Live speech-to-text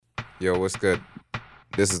Yo, what's good?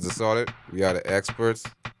 This is The Solid. We are the Xperts.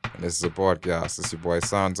 And this is a podcast. It's your boy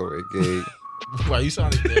Sanzo, a.k.a. Why you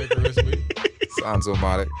sounding dead, crispy? Sanzo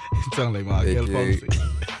Matic. It sounds like my girl AKA. policy.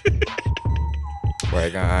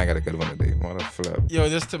 Wait, I ain't got a good one today. What a flip. Yo,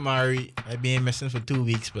 this Tamari. I been missing for 2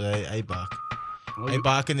 weeks, but I back. I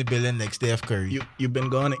back in the building like Steph Curry. You been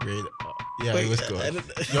gone it? Great. Yeah, Wait, it was good.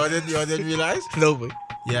 Y'all didn't realize? No, but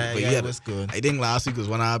Yeah, But yeah, yeah, it was good. I think last week was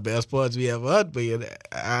one of our best pods we ever had. But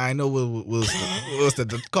I know was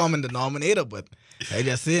the common denominator, but I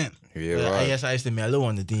just saying. Yeah, I right. guess I used to Melo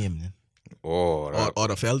on the team then. Oh, that, Or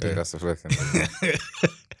the felt yeah, it. that's a flicking. Yeah,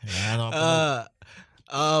 I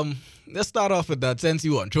know. Let's start off with that since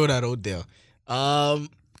you want to throw that out there.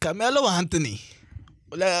 Carmelo Anthony,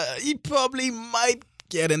 he probably might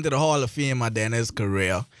get into the Hall of Fame at the end of his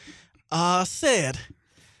career. Said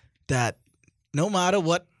that no matter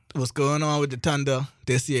what was going on with the Thunder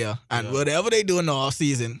this year and whatever they do in the off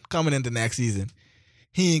season, coming into next season,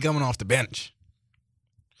 he ain't coming off the bench.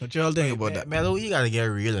 What y'all think about that? Melo, you gotta get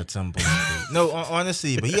real at some point. No,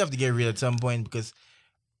 honestly, but you have to get real at some point because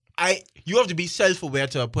you have to be self-aware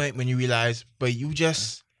to a point when you realize, but you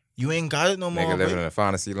ain't got it no more. Nigga living boy. in a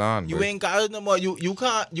fantasy land. You boy. ain't got it no more. You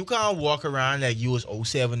can't walk around like you was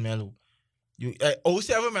 07 Melo.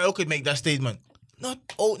 07 Melo could make that statement. Not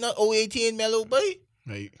 018 Melo, boy.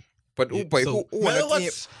 Right. But who on the team?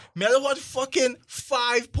 Melo had fucking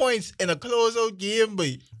 5 points in a closeout game,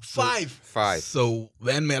 boy. Five. So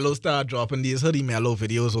when Melo started dropping these hoodie Melo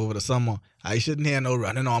videos over the summer, I shouldn't hear no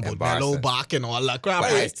running on about Melo back and all that crap.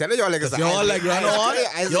 But I was telling y'all niggas. Y'all like run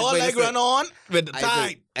on? Y'all like run on with the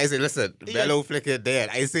tide? I said, listen, Melo flicker dead.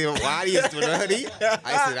 I said, why he is doing a hoodie?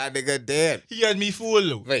 I said, that nigga dead. He had me fooled,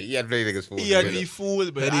 though. Wait, he had play niggas fool. He had me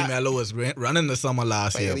fooled, but Hoodie Melo was running the summer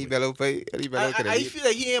last year. Eddie Melo play. I feel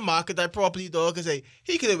like he ain't market that properly, dog, because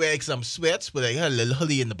he could have wear like, some sweats, but he had a little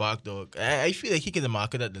hoodie in the back, dog. I feel like he could have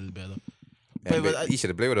marketed that a little better. He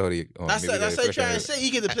should have played with a hoodie on. That's what I'm trying to say.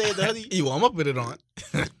 He could have played the hoodie. He warm up with it on.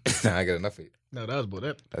 Nah, I got enough of it. No, that was about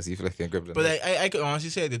it. That's he flicking grip. But I could honestly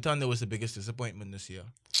say the Thunder was the biggest disappointment this year.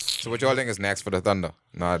 So what y'all think is next for the Thunder?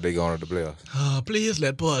 Now they going to the playoffs. Please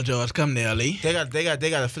let Paul George come there, Lee. They got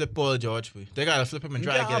to flip Paul George. They got to flip him and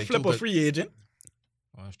try to get flip a free agent.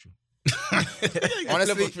 Oh, that's true.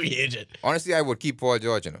 Honestly, flip a free agent. Honestly, I would keep Paul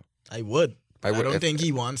George. You know, I would. I don't if- think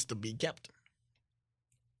he wants to be kept.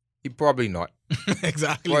 He probably not.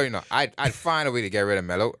 Exactly. Probably not. I'd find a way to get rid of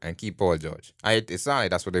Melo and keep Paul George. It sounds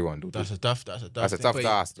like that's what they want to do. That's a tough That's a thing. tough Wait.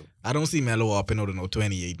 task, though. I don't see Melo up in no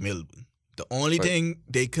 28 mil. The only thing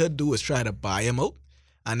they could do is try to buy him out.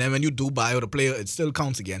 And then when you do buy out a player, it still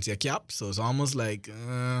counts against your cap. So it's almost like,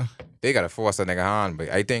 They got to force a nigga hand, but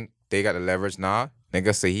I think they got the leverage now.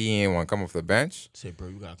 Nigga say he ain't want to come off the bench. Say, bro,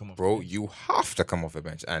 you got to come up. Bro, you have to come off the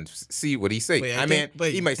bench and see what he say. Wait, I mean,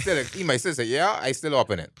 he might still say, yeah, I still up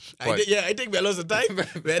in it. But I think Melo's the type.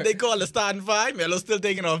 When they call the starting five, Melo's still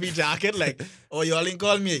taking off his jacket like, oh, y'all ain't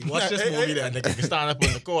call me. Watch this movie then. And they can stand up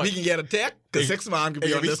on the court. We can get a tech, because 6 man could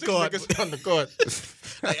be on this court. on the court.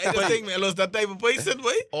 I just think Melo's that type of person,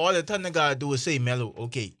 boy. All the Thunder gotta do is say, Melo,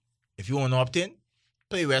 okay, if you want to opt in,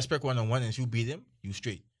 play Westbrook 1-on-1, and if you beat him, you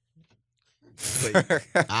straight. But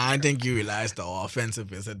I think you realize the offensive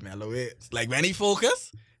visit Melo is. Like when he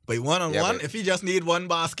focus, but one-on-one, but- if he just need one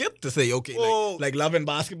basket to say, okay, Oh. like loving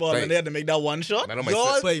basketball Right. and there to make that one shot. Melo might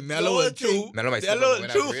still- But Melo Y'all and two. Melo might still Melo win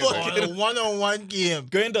and that two real On fucking. a one-on-one game.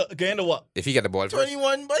 Going to what? if he got the ball first.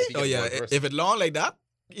 21, boy. He Oh get the yeah, ball first. if it long like that,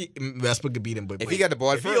 Westbrook could beat him. But If he got the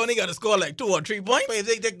ball if he first, only got to score like 2 or 3 points, But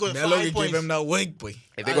if they go to Melo 5 can points, give him that weight, boy.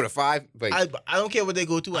 if they go to 5, but I don't care what they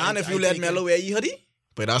go to. And if you I let take Melo wear your hoodie,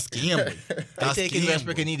 but that's game, boy. I That's take in game,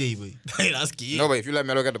 Westbrook boy. any day, boy. That's game. no, but if you let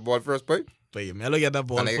Melo get the ball first, boy, But if Melo get that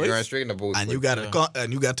ball and they going first, straight in the boost, and boy.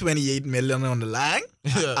 you got 28 million on the line,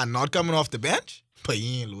 and not coming off the bench, but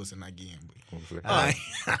you ain't losing that game, boy.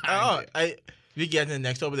 We get to the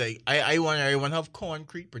next topic. Like, I want everyone to have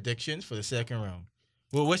concrete predictions for the second round.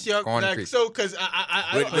 Well, what's your Concrete. like? So, cause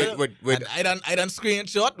Wait. And I done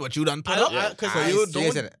screenshot what you done put I up. don't- So I you ain't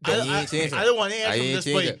changing it. don't. I ain't changing I it. don't want to I answer from ain't this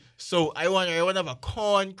changing point. it. So I want everyone to have a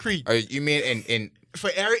concrete You mean in for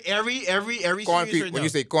every series concrete? right When now. you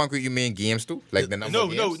say concrete, you mean games too? Like the number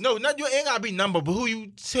of games? No, not you ain't gotta be number, but who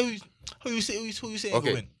you say Okay. go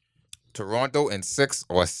win? Toronto in 6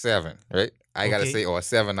 or 7, right? I gotta Okay. say or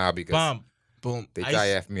 7 now because Bomb. Boom. they I- try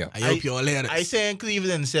F me up. I hope you all hear I this. saying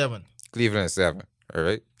Cleveland 7. Cleveland in 7, all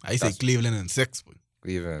right? I say Cleveland in 6. Boy.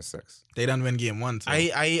 Cleveland in 6. They done win game 1. So.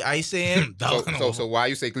 I saying So why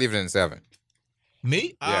you say Cleveland in 7?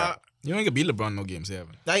 me. Yeah. You ain't gonna beat LeBron no game 7.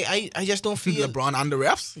 I just don't feel. LeBron under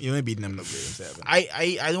refs, you ain't beating them no game 7.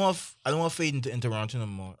 I don't have faith in Toronto no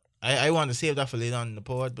more. I want to save that for later on in the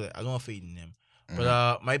pod, but I don't fade in them.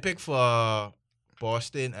 But my pick for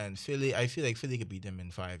Boston and Philly, I feel like Philly could beat them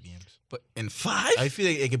in 5 games. But in 5? I feel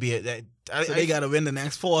like it could be so they got to win the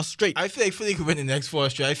next 4 straight. I feel like Philly could win the next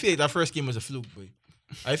 4 straight. I feel like that first game was a fluke, boy.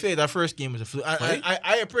 I feel like that first game was a fluke.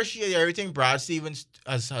 I appreciate everything Brad Stevens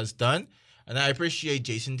has done, and I appreciate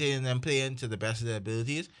Jason Tatum and them playing to the best of their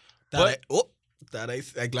abilities. I'm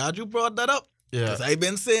glad you brought that up. Yeah. Because I've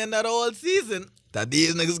been saying that all season, that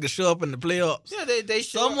these niggas could show up in the playoffs. Yeah, they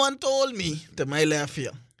show Someone told me to my left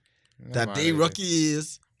here that they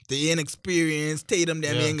rookies, they inexperienced, Tatum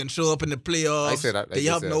them ain't gonna show up in the playoffs. I say that. They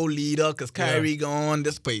have no leader because Kyrie gone.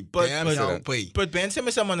 This play, But Ben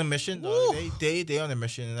Simmons on a mission. They on a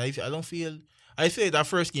mission, and I don't feel. I feel like that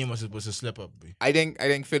first game was a slip up. Boy. I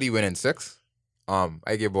think Philly win in 6.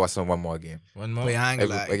 I give Boston one more game. One more. But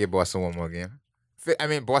I give Boston one more game. I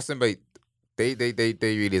mean Boston, but they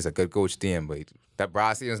really is a good coach team, but that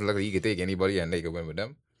Brad Stevens look like he could take anybody and they could win with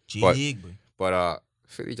them. G-League, boy. But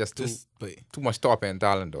Philly just too much top end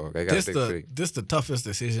talent, dog. I gotta take Philly. This the toughest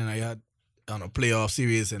decision I had on a playoff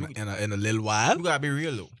series in a little while. You gotta be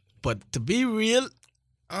real though. But to be real,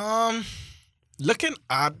 looking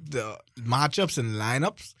at the matchups and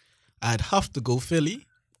lineups, I'd have to go Philly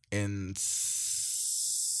in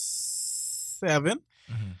 7.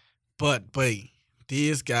 Mm-hmm. But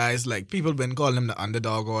these guys, like people been calling them the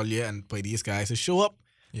underdog all year, and these guys to show up,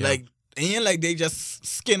 like ain't like they just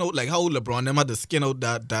skin out like how LeBron them had to skin out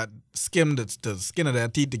that skim the skin of their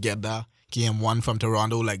teeth to get that game 1 from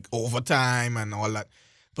Toronto like overtime and all that.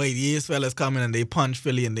 But these fellas come in and they punch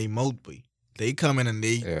Philly and they mouth, boy. They come in and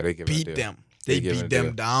they beat them. They beat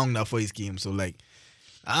them down that first game. So like,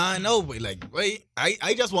 I know, but like, wait, I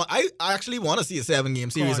actually want to see a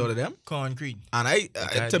 7-game series out of them. Concrete. And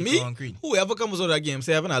to me, whoever comes out of that game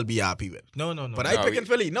 7, I'll be happy with. No. But I picking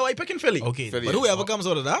Philly. No, I picking Philly. Okay. Philly but whoever comes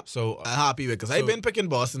out of that, so I'm happy with. Because I've been picking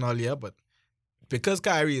Boston all year, but because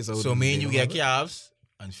Kyrie is out. So me and you get Cavs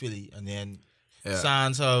and Philly, and then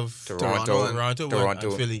Suns of Toronto and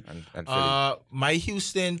Philly. And Philly. My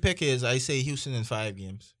Houston pick is I say Houston in 5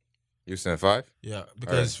 games. Houston in 5? Yeah,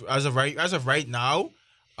 because as of right now,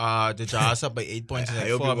 the Jazz up by 8 points. I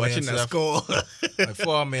hope you're watching that score. Like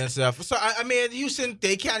 4 minutes left. So I mean, Houston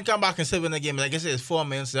they can't come back and still win the game. Like I said, it's 4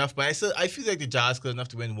 minutes left, but I feel like the Jazz good enough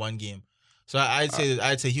to win 1 game. So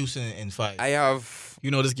I'd say Houston in 5. I have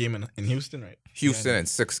this game in Houston, right? Houston in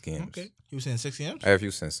 6 games. Okay, Houston in 6 games. I have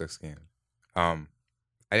Houston in 6 games. I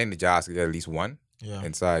think the Jazz could get at least 1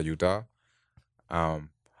 inside Utah. I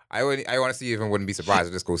want to see if I wouldn't be surprised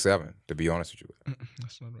if this goes 7. To be honest with you.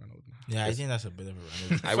 That's not run out. Yeah, I think that's a bit of a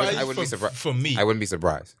run. I wouldn't be surprised. For me, I wouldn't be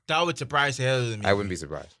surprised. That would surprise the hell out of me. I wouldn't be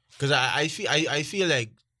surprised because I feel like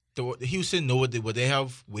the Houston know what they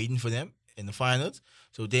have waiting for them in the finals,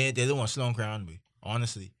 so they don't want to slow around with.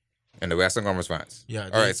 Honestly. And the Western Conference Finals. Yeah.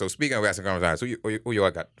 All right. So speaking of Western Conference Finals, who you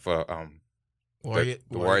all got for the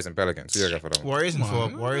Warriors and Pelicans? Who you got for them? Warriors in 4.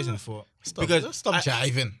 Warriors in 4. Stop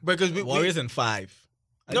jiving. Because Warriors in 5.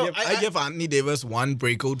 I give Anthony Davis 1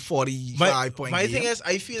 breakout 45-point My game thing is,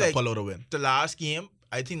 I feel like pull out a win. The last game,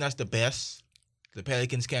 I think that's the best the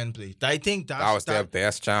Pelicans can play. I think that was their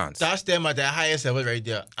best chance. That's them at their highest level right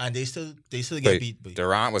there, and they still get beat. Boy.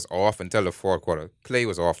 Durant was off until the 4th quarter. Clay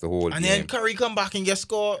was off the whole game. And then Curry come back and get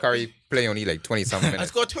score. Curry play only like 20-something minutes. And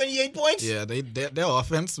score 28 points. Yeah, their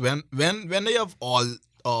offense when they have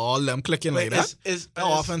all them clicking like that, their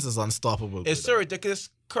offense is unstoppable. It's so ridiculous.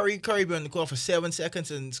 Curry be on the court for 7 seconds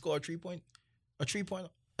and score a 3-point,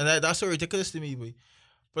 and that's so ridiculous to me, boy.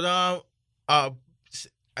 But I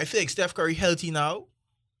feel like Steph Curry healthy now,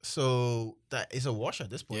 so that is a wash at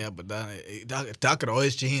this point. Yeah, but that could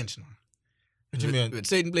always change. No? What you mean? With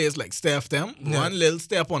certain players like Steph, one little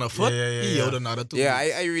step on a foot, he out another 2. Yeah,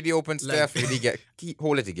 I really hope Steph really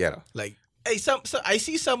hold it together. Like, hey, I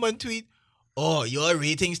see someone tweet, "Oh, your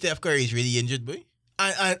rating Steph Curry is really injured, boy,"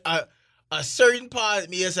 and a certain part of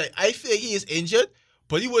me is like, I feel like he is injured,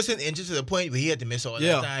 but he wasn't injured to the point where he had to miss all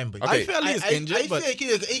that time. But I feel he's injured, I feel like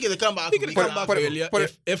he could have come back. He could have come back earlier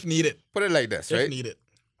if needed. Put it like this, right? If needed.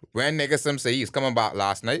 When niggas say he's coming back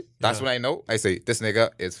last night, that's when I know. I say, this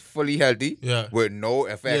nigga is fully healthy with no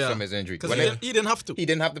effects from his injury. Because he didn't have to. He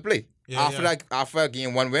didn't have to play. After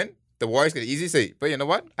game 1 win, the Warriors could easily say, but you know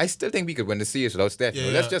what? I still think we could win the series without Steph.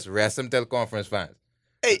 Let's just rest him till conference finals.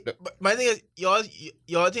 Hey, but my thing is,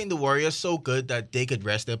 y'all think the Warriors so good that they could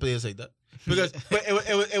rest their players like that? Because but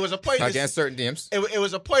it was a point against certain teams. It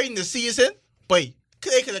was a point in the season, but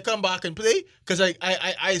Clay could have come back and play. Because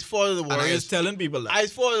I follow the Warriors. And I was telling people that. I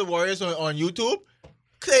follow the Warriors on YouTube.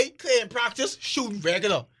 Clay in practice shooting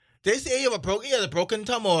regular. They say he had a broken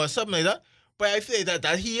thumb or something like that. But I feel like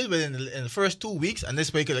that healed within in the first 2 weeks, and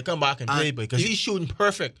this way could come back and play because he's shooting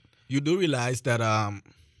perfect. You do realize that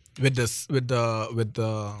with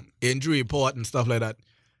the injury report and stuff like that,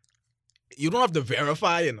 you don't have to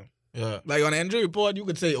verify, you know. Yeah. Like on the injury report, you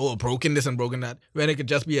could say, oh, broken this and broken that, when it could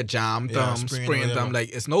just be a jam thumb, sprained thumb. Like,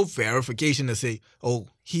 it's no verification to say, oh,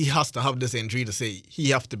 he has to have this injury to say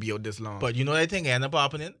he have to be out this long. But you know what I think end up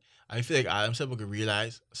happening? I feel like Adam Silver could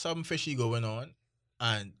realize something fishy going on,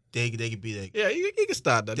 and they could be like, yeah, you can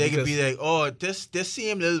start that. They could be like, oh, this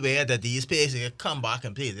seem a little weird that these players can come back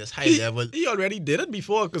and play this high level. He already did it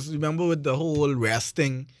before, because remember with the whole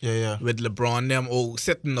resting with LeBron them,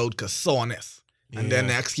 sitting out because soreness. And then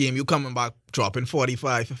next game, you coming back dropping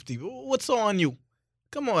 45, 50. What's on you?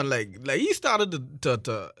 Come on, like he started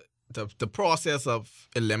the process of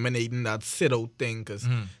eliminating that sit-out thing because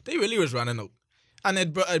they really was running out. And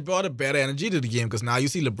it brought a better energy to the game because now you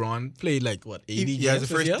see LeBron play like, 80 games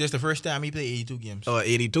That's the first time he played 82 games.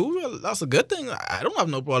 82? Well, that's a good thing. I don't have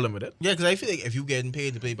no problem with it. Yeah, because I feel like if you're getting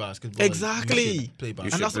paid to play basketball, exactly. You should play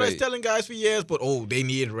basketball. And that's what I was telling guys for years, but they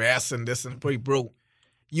need rest and this and bro.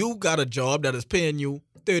 You got a job that is paying you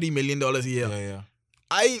 $30 million a year. Yeah.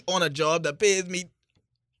 I on a job that pays me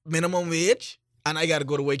minimum wage, and I got to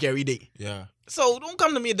go to work every day. Yeah. So don't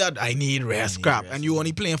come to me that I need rest crap, and you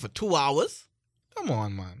only playing for 2 hours. Come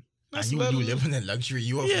on, man. And you living in luxury.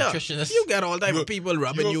 You are nutritionist. You got all type of people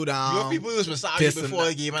rubbing you down. You have people who's massage you before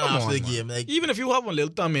the game and after the game. Like, even if you have a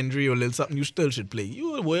little thumb injury or a little something, you still should play.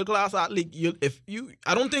 You a world class athlete.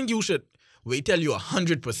 I don't think you should wait till you're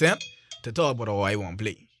 100% to talk about, I want to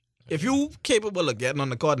play. If you capable of getting on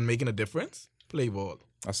the court and making a difference, play ball.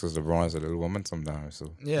 That's because LeBron is a little woman sometimes.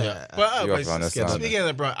 So yeah. But speaking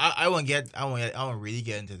of LeBron, I won't really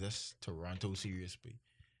get into this Toronto series, but.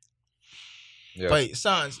 Yeah. But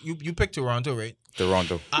Sans, you picked Toronto, right?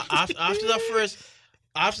 Toronto. After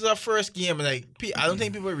that first game, like I don't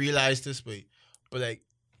think people realize this, but like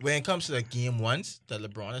when it comes to like game ones that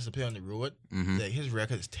LeBron has to play on the road, like his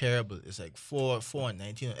record is terrible. It's like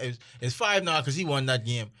 4-19. It's 5 now because he won that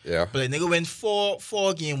game. Yeah. But like nigga went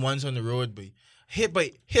four game ones on the road,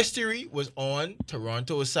 but history was on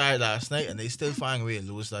Toronto's side last night, and they still find a way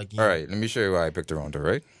to lose that game. All right, let me show you why I picked Toronto.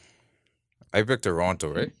 Right. I picked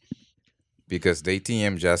Toronto, right? Because they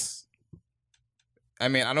team just, I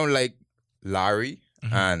don't like Larry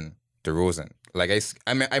and DeRozan. Like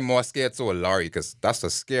I'm more scared of Larry because that's the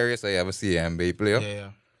scariest I ever see an NBA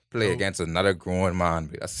player play against another grown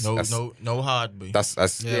man. That's no hard, boy. That's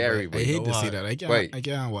scary. I hate to see that. I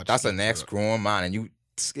can't watch. That's the next grown man, and you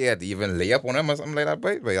scared to even lay up on him or something like that.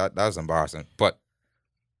 But that was embarrassing. But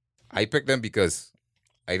I picked them because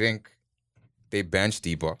I think they bench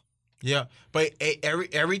deeper. Yeah, but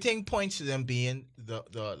everything points to them being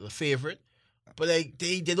the favorite. But like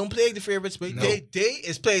they don't play like the favorites, but they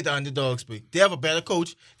is played the underdogs, but they have a better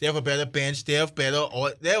coach, they have a better bench, they have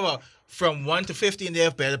from 1 to 15 they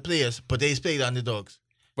have better players, but they play the underdogs.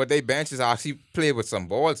 But they benches actually play with some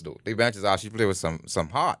balls though. They benches actually play with some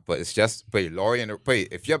heart, but it's just Laurie and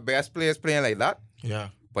if your best players playing like that,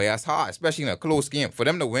 but that's hard, especially in a close game. For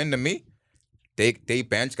them to win to me, they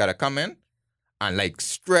bench gotta come in and like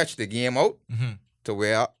stretch the game out to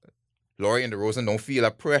where Laurie and DeRozan don't feel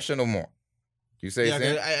that pressure no more. You say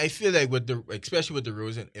I feel like especially with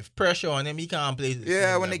DeRozan, if pressure on him, he can't play.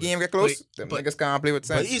 When the game get close, them niggas can't play with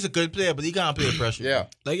sense. But he's a good player, but he can't play with pressure. Yeah.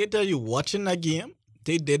 Like I tell you, watching that game,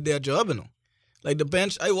 they did their job, you know. Like the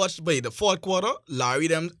bench, I watched the fourth quarter, Larry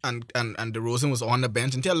them and DeRozan was on the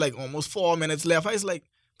bench until like almost 4 minutes left. I was like,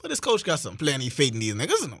 but this coach got some plenty faith in these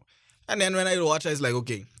niggas, you know. And then when I watch, I was like,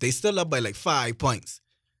 okay, they still up by like 5 points.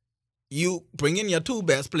 You bring in your 2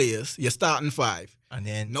 best players, you're starting 5. And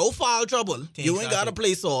then no foul trouble. You ain't got to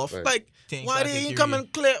play soft. Right. Like, why they ain't coming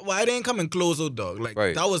clear? Why they ain't coming close out, dog? Like,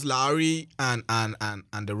 that was Larry and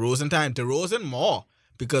DeRozan time. DeRozan more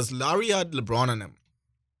because Larry had LeBron on him.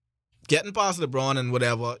 Getting past LeBron and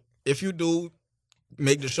whatever, if you do,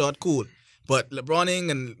 make the shot cool. But LeBron ain't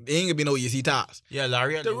gonna be no easy task. Yeah,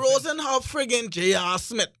 Larry had DeRozan have friggin' J.R.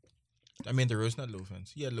 Smith. DeRozan not low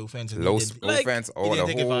fence. He had low fence. Low fence all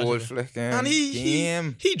the whole flicking and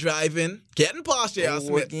game. He driving, getting past J.R.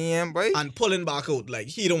 Smith game, boy. And pulling back out. Like,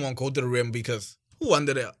 he don't want to go to the rim because who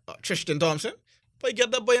under there? Tristan Thompson. But he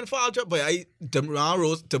get that boy in foul trap. But DeMar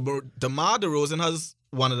DeRozan has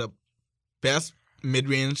one of the best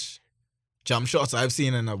mid-range jump shots I've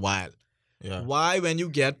seen in a while. Yeah. Why, when you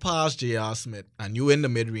get past J.R. Smith and you in the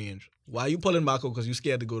mid-range, why you pulling back out? Because you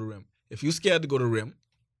scared to go to the rim. If you scared to go to the rim,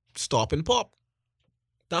 stop and pop.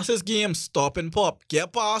 That's his game. Stop and pop.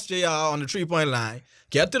 Get past JR on the 3-point line.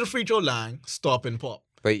 Get to the free throw line. Stop and pop.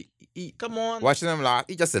 But come on. Watching them last,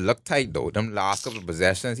 he just look tight though. Them last couple of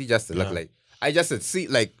possessions, he just look like I just see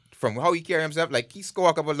like from how he carry himself, like he score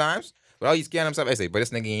a couple times, but how he's carrying himself, I say, but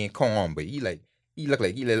this nigga ain't calm, but he look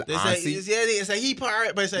like he little antsy. It's like he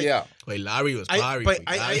pirate, but it's like Wait, Larry was pirate.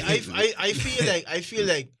 I feel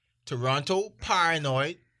like Toronto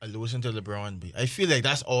paranoid and losing to LeBron. But I feel like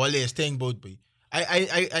that's all this thing, but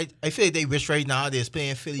I feel like they wish right now they're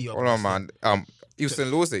playing Philly. Hold on, man.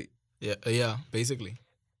 Houston lose it. Yeah, basically.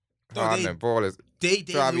 Harden, ball is. They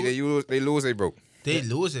lose it, bro. They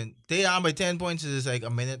losing. They are by 10 points. It's like a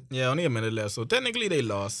minute. Yeah, only a minute left. So technically they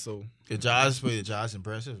lost. So the Jazz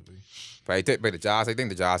impressive. But the Jazz, I think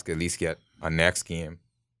the Jazz could at least get a next game.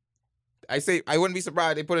 I say I wouldn't be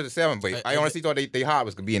surprised they put it at 7, but I honestly thought they hard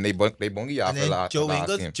was gonna be and they bungy out for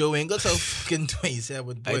last game. Joe Ingles so fucking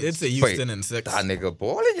 27. I did say Houston in 6. That nigga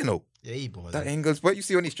balling, you know. Yeah, he balling. That Ingles, but you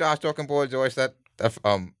see when he's trash talking Paul George that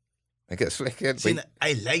I get flicking.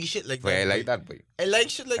 I like shit like that. I like that, boy. I like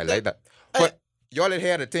shit like that. I like that. But y'all had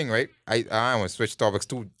heard the thing, right? I don't want to switch topics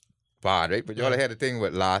too bad, right? But y'all had the thing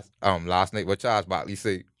with last night what Charles Barkley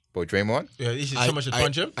say about Draymond. Yeah, he said someone should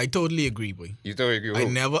punch him. I totally agree, boy. You totally agree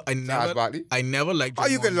with Charles Barkley? I never liked Draymond. How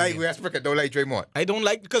you can like Westbrook and don't like Draymond? I don't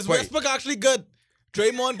like because Westbrook actually good.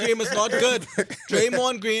 Draymond Green is not good.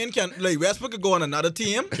 Draymond Green can Westbrook could go on another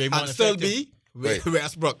team and still be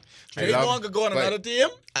Westbrook. Draymond could go on another team,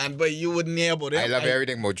 but you wouldn't hear about it. I love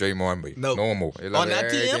everything about Draymond, boy. No more. On that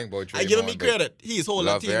team, I give him credit. He's holding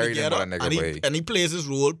that team together, and he plays his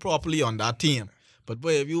role properly on that team. But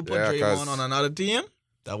boy, if you put Draymond on another team,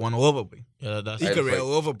 that one over, boy. Yeah, that's he career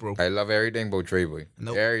over, bro. I love everything about Dray, boy.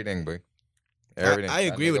 Nope. Everything, boy. Everything. I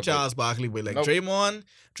agree with Charles Barkley, boy. Like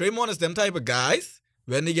Draymond is them type of guys.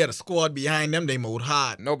 When they get a squad behind them, they move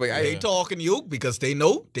hard. No, but they talking you because they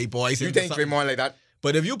know they boys. You think Draymond like that?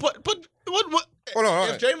 But if you put what? Hold on.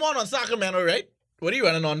 If Draymond on Sacramento, right? What are you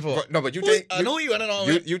running on for? No, but you think I know you running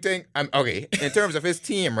on. You think I'm okay in terms of his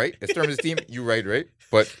team, right? In terms of his team, you right?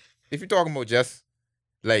 But if you're talking about just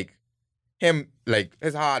like him, like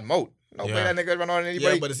his hard mode. No way that nigga run on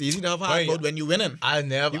anybody. Yeah, but it's easy to have hard mode when you winning. You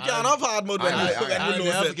can't have hard mode when you lose.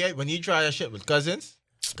 Never forget when you try that shit with Cousins.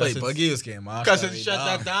 Buggies came off. Cousins shut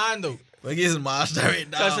that down though. Buggies master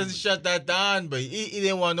it down. Cousins shut that down, but he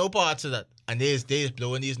didn't want no parts of that. And they is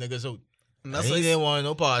blowing these niggas out. He didn't want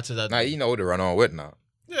no parts of that. Nah, he know to run on with now.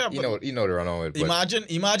 Yeah, he know to run on with. Imagine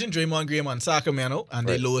Draymond Green on Sacramento and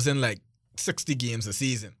they losing like 60 games a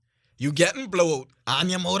season. You getting blowout on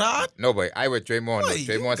your motor hard? No, but I with Draymond.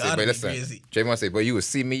 Draymond say, but listen. Draymond say, but you will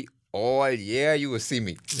see me all year. You will see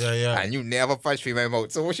me. Yeah. And you never punch me in my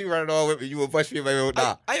mouth. So what you running on with me? You will punch me in my mouth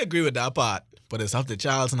now. I agree with that part, but it's up to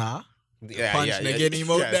Charles now. Punch nigga in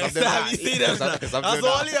him out next time. You see that? That's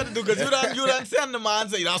all you have to do because you done send the man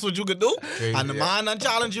say that's what you could do, and the man done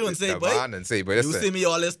challenge you and say, boy, you see me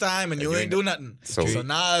all this time and you ain't do nothing. So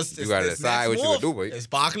now it's you gotta decide what you gonna do, boy.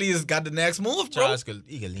 Barkley has got the next move, bro. Charles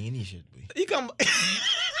he can lean his shit, boy. He come.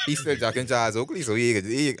 He's still jacking Charles Oakley, so he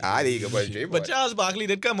But Charles Barkley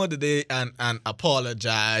did come out today and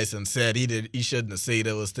apologize and said he shouldn't have said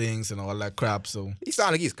those things and all that crap. So he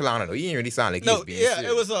sounded like he's clowning though. He ain't really sound like he's being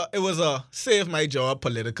serious. it was a save my job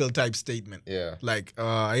political type statement. Yeah. Like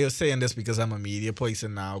I was saying this because I'm a media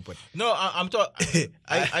person now, but no, I'm talking.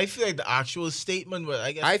 I feel like the actual statement was.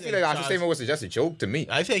 I feel like the actual statement was just a joke to me.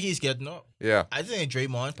 I feel like he's getting up. Yeah. I think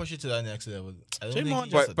Draymond push it to that next level.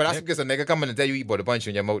 But that's because a nigga coming and tell you he bought a bunch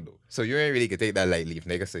in your mouth though. So you ain't really can take that lightly if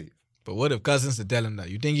nigga say. But what if Cousins to tell him that?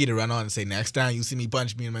 You think he'd run on and say, next time you see me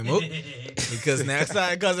punch me in my mouth? Because next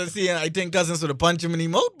time Cousins see him, I think Cousins would have punched him in the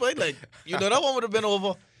mouth, but like, that one would have been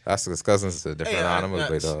over. That's because Cousins is a different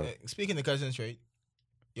animal. Speaking of Cousins, right?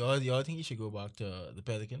 Y'all think he should go back to the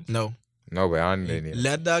Pelicans? No, but I don't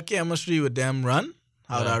let that chemistry with them run.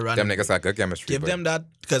 That run? Them niggas got good chemistry. Give them that,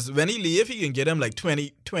 because when he leave, he can get them like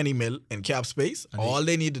 20 mil in cap space. And all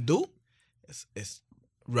they need to do is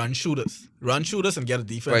run shooters and get a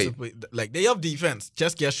defensive. Like they have defense,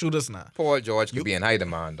 just get shooters now. Paul George could be in high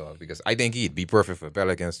demand, dog, because I think he'd be perfect for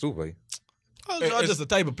Pelicans too, boy. Paul George is the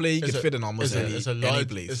type of player he could fit in almost any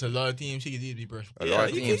place. It's a lot of teams he could be perfect. A lot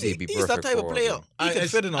of teams he'd be perfect. He's that type of player. He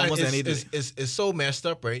could fit in almost any. It's so messed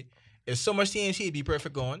up, right? It's so much teams he'd be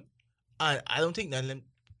perfect on. I don't think none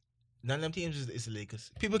of them teams is the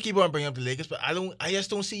Lakers. People keep on bringing up the Lakers, but I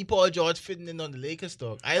just don't see Paul George fitting in on the Lakers,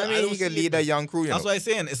 dog. I mean, he can lead that young crew, That's why I'm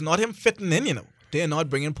saying it's not him fitting in, They're not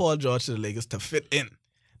bringing Paul George to the Lakers to fit in.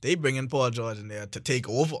 They bringing Paul George in there to take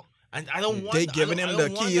over. And I don't want. They giving him the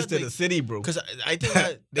keys to the city, bro. Because I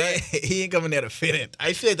think that he ain't coming there to fit in.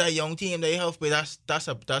 I feel that young team they have, but that's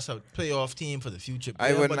a playoff team for the future.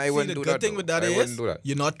 I wouldn't do that. The good thing with that is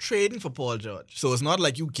you're not trading for Paul George, so it's not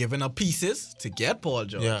like you giving up pieces to get Paul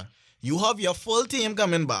George. Yeah. You have your full team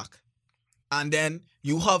coming back. and then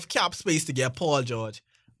you have cap space to get Paul George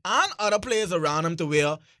and other players around him to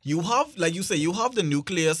where you have, like you say, you have the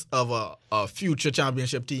nucleus of a future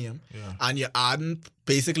championship team, and you're adding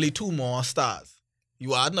basically 2 more stars.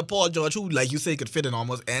 You adding a Paul George who, like you say, could fit in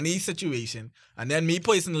almost any situation. And then me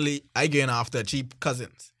personally, I going after cheap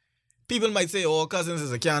Cousins. People might say, oh, Cousins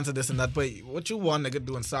is a cancer, this and that, but what you want nigga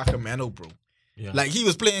do in Sacramento, bro? Yeah. Like, he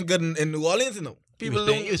was playing good in New Orleans, you know. He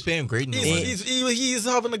was playing great in New Orleans. He's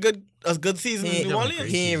having a good season in New Orleans.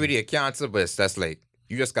 He ain't really a cancer, but that's like,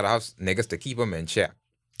 you just gotta have niggas to keep him in check.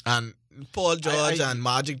 And Paul George and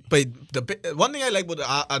Magic, but one thing I like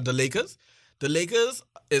about the Lakers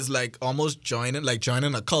is like almost joining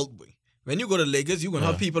a cult. When you go to Lakers, you're gonna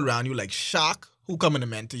have people around you like Shaq, who coming to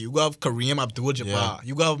mentor you. You got Kareem Abdul-Jabbar.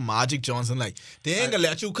 You got Magic Johnson. Like, they ain't gonna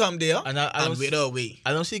let you come there and wait away.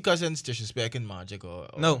 I don't see Cousins disrespecting Magic or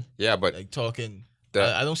no. Yeah, but like talking.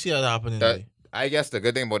 I don't see that happening. I guess the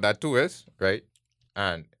good thing about that too is, right?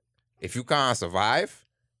 And if you can't survive,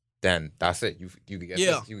 then that's it. You get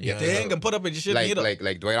this. They ain't gonna put up with your shit either.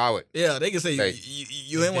 Like Dwight Howard. Yeah, they can say like,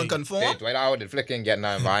 you ain't want to conform. Dwight Howard did flick in getting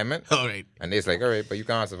that environment. All right. And it's like, all right, but you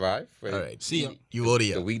can't survive. Right? All right. See, you out of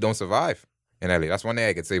here. The weak don't survive in LA. That's one thing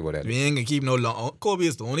I could say about that. We ain't gonna keep no long. Kobe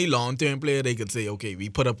is the only long-term player they could say, okay, we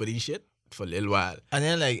put up with this shit for a little while. And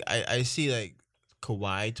then like I see like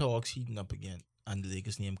Kawhi talks heating up again, and the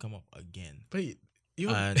Lakers name come up again. But you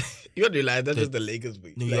realize that's just the Lakers.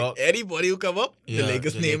 New York. Anybody who come up, the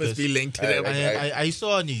Lakers name is be linked to them. I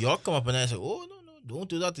saw New York come up, and I said, oh, no, don't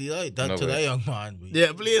do that to that young man. Boy.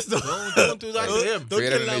 Yeah, please don't do that to him. Don't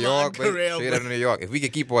kill that man's career. Trade him to New York. If we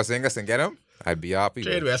could keep Porzingis and get him, I'd be happy.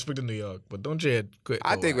 Trade Westbrook to New York, but don't trade quick.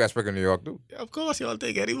 I take Westbrook in New York, too. Yeah, of course, y'all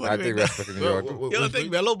take anyone. I take Westbrook in New York, too. Y'all take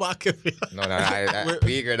Melo back. No,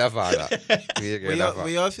 we agree that far.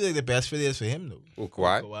 We all feel like the best fit is for him, though. Who,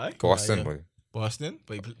 Kawhi? Boston, boy. Boston?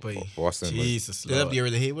 Boston. Jesus, Lord. They'll get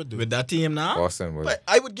rid of Hayward, dude. With that team now? Boston, boy. But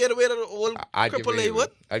I would get away with the old Triple Hayward.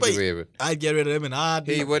 I'd get away with it. I'd get rid of him and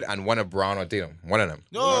Hayward and one of Brown or Tatum. One of them.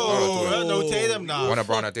 No, Tatum now. One of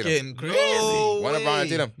Brown or Tatum. Crazy. One of Brown or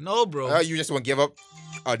Tatum. No, bro. You just want to give up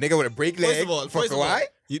a nigga with a break leg for Kawhi?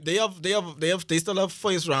 They still have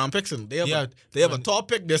first round picks in. They have a top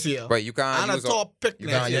pick this year. But you can't and use a top pick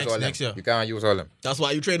next year. You can't use all them. That's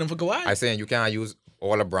why you trade them for Kawhi? I'm saying you can't use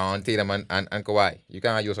all of Brown, Tatum, and Kawhi. You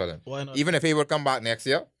can't use all them. Why not? Even if Hayward come back next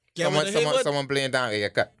year, someone playing down a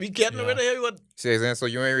cut. We getting rid of Hayward. So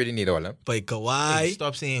you ain't really need all them. But Kawhi. Hey,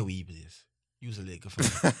 stop saying we, please. Use a Laker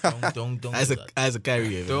fan. Don't as a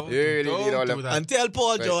Kyrie. Don't need all them. Until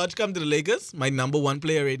Paul George come to the Lakers, my number one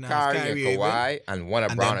player right now is Kyrie and Kawhi and one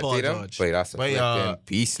of Brown and Tatum. But that's a freaking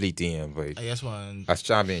beastly team. But I guess one. That's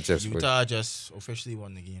championships. Utah just officially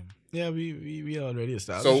won the game. Yeah, we already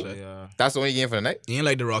established. So that's the only game for the night. You ain't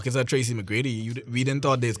like the Rockets or Tracy McGrady. We didn't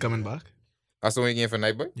thought they was coming back. That's the only game for the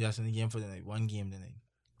night, boy. Yeah, that's the only game for the night. One game tonight.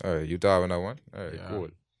 All right, Utah have another one. All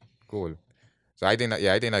right, cool. So I think that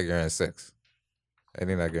you're in 6. I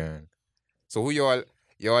think that game. So who y'all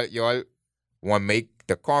want to make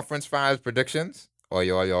the conference finals predictions, or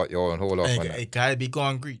y'all on hold off on that? It gotta be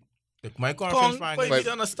concrete. My conference finals. But we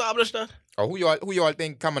done established that. Or who y'all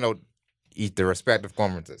think coming out eat the respective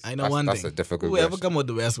conferences? I know that's a difficult. Whoever question. come with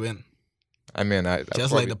the West win. I mean,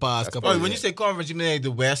 just like the past couple. When you say conference, you mean like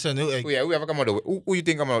the West and whoever come out who you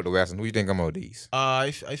think come out the West and who you think come out the East?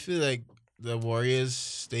 I feel like the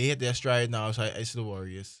Warriors, they hit their stride now, so I see the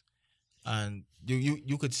Warriors, and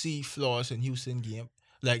you could see flaws in Houston game.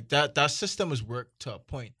 Like that system has worked to a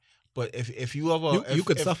point, but if you ever you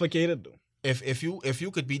could suffocate it though. If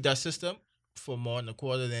you could beat that system for more than a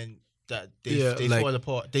quarter, then they fall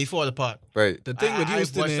apart. They fall apart. Right. The thing with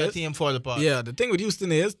Houston is that team fall apart. Yeah, the thing with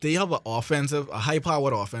Houston is they have a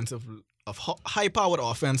high-powered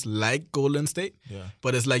offense like Golden State. Yeah.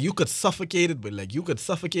 But it's like you could suffocate it, but like you could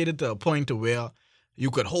suffocate it to a point to where you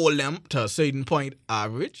could hold them to a certain point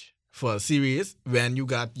average for a series when you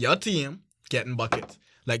got your team getting buckets.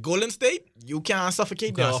 Like Golden State, you can't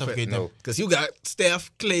suffocate their offense. Because you got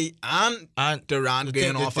Steph, Clay, and Durant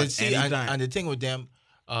going off at any time. And the thing with them,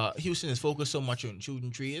 Houston is focused so much on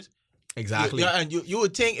shooting threes. Exactly. Yeah, and you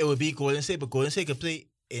would think it would be Golden State, but Golden State could play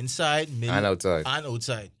inside, middle, and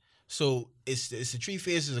outside. So it's the three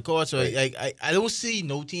phases of the court. So I don't see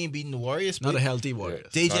no team beating the Warriors. Not a healthy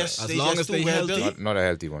Warriors. As long as they healthy. Not a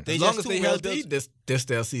healthy one. As long as they healthy, this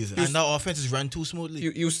their season. And now offenses run too smoothly.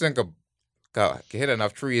 You think can hit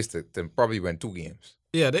enough trees to probably win 2 games.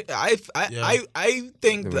 Yeah, I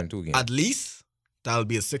think that at least that'll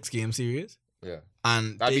be a 6-game series. Yeah.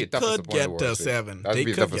 And they could get to 7. That'll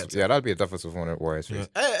be a toughest opponent Warriors face.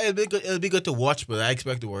 It'll be good to watch, but I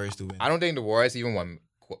expect the Warriors to win. I don't think the Warriors even want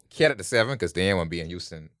to get at the 7 because they ain't want to be in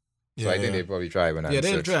Houston So I think they probably try with 9 Yeah,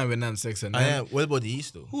 6. they'll try and win 9-6. And then What about the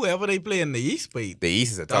East though? whoever they play in the East, but The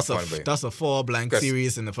East is a tough one, boy. that's a 4-blank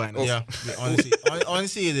series in the finals. Yeah,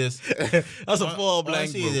 honestly, it is. That's a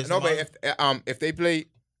 4-blank. No, but if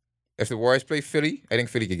the Warriors play Philly, I think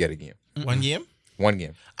Philly could get a game. One game.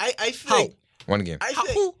 I feel like one game.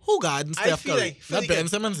 Who guarding Steph feel Curry? like Not Ben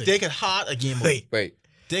Simmons. They could hard a game. Wait.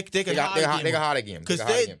 They could hard a game. Because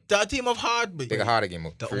that team of hard. They could hard a game.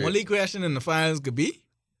 The only question in the finals could be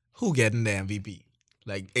who getting the MVP.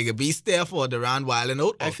 Like it could be Steph or Durant wilding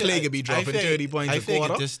out, or Clay could be dropping 30 points a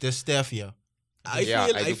quarter. I think this Steph here.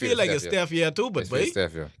 I feel like it's Steph here too, but wait.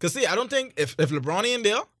 Because see, I don't think if LeBron in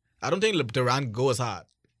there, I don't think Durant goes hard.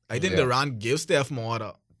 I think Durant gives Steph more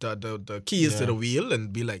the keys to the wheel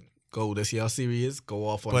and be like, go this year series, go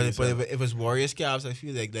off on this. But if it's Warriors Cavs, I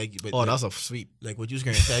feel like that's a sweep. Like what you was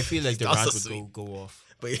gonna say, I feel like Durant would go off.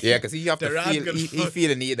 But yeah, because he have to feel he feel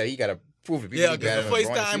the need that he gotta prove it. Yeah, because the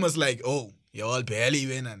first time was like, oh, y'all barely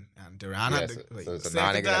win and Durant had to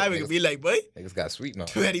second time it could be like, boy, niggas got sweet now.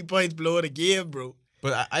 20 points below the game, bro.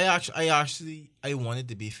 But I actually wanted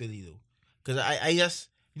to be Philly though, because I just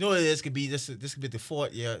this could be this could be the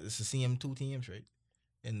fourth year. It's the same two teams, right?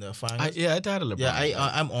 In the finals. I tired of LeBron.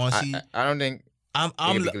 Yeah, I'm honestly. I don't think. I'm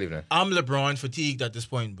LeBron fatigued at this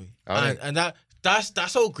point, boy. And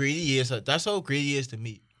that's how great he is. That's how great he is to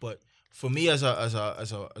me. But for me as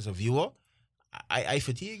a viewer, I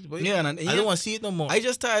fatigued, boy. Yeah, and I don't want to see it no more. I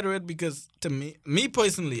just tired of it because to me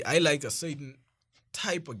personally, I like a certain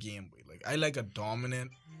type of game, boy. Like I like a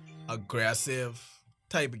dominant, aggressive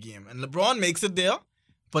type of game, and LeBron makes it there.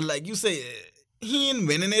 But like you say, he ain't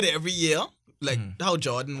winning it every year. Like how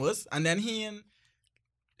Jordan was, and then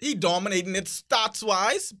he dominating it stats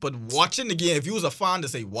wise, but watching the game. If you was a fan to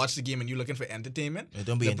say watch the game and you looking for entertainment,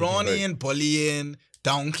 don't be LeBron bullying,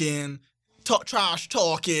 dunking, trash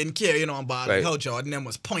talking, carrying on ball. Like how Jordan then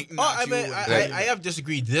was pointing. I have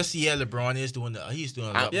disagreed. This year LeBron is doing he's doing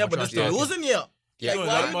a lot more but it's the losing year. Yeah, doing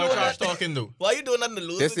a lot more trash talking though. Why you doing that in the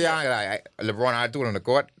losing? This year, LeBron, I do it on the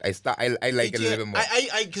court. I like it a little bit more.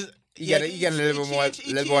 He get a little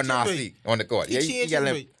bit more nasty on the court. He get a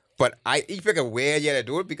little. But he figure where to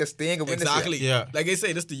do it because staying can win exactly. This year. Yeah, like I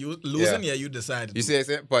say, this the losing year you decided. You see, what I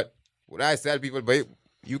said, but what I tell people, but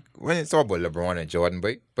when it's all about LeBron and Jordan,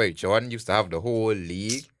 but Jordan used to have the whole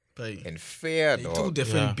league in fair. Two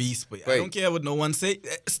different beasts, but I don't care what no one say.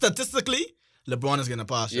 Statistically, LeBron is gonna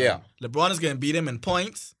pass. Yeah, LeBron is gonna beat him in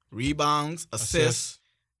points, rebounds, assists,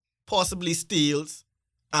 possibly steals,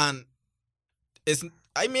 and it's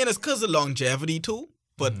because of longevity too.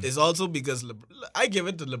 But it's also because I give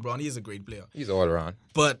it to LeBron. He's a great player. He's all around.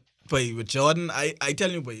 But with Jordan, I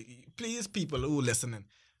tell you, please, people who listening,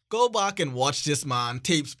 go back and watch this man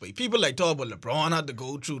tapes. But people like talk about LeBron had to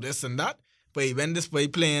go through this and that. But when this boy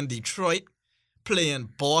playing Detroit, playing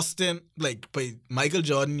Boston, Michael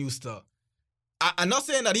Jordan used to. I'm not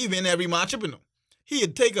saying that he win every matchup,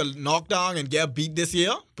 He'd take a knockdown and get beat this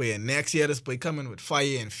year, but next year this boy coming with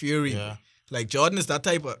fire and fury. Yeah. Like Jordan is that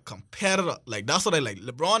type of competitor. Like that's what I like.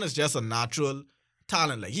 LeBron is just a natural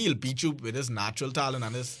talent. Like he'll beat you with his natural talent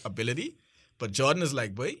and his ability. But Jordan is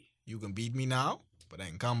like, boy, you can beat me now, but I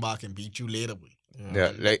can come back and beat you later, boy.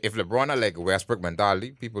 Yeah, like if LeBron had like Westbrook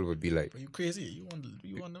mentality, people would be like, "Are you crazy? You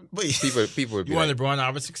want them?" Boy, people would be you want LeBron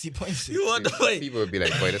average 60 points? You want the boy? People would be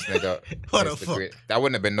like, "Boy, this nigga." What the fuck? That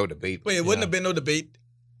wouldn't have been no debate. Wait, it wouldn't have been no debate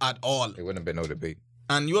at all. It wouldn't have been no debate.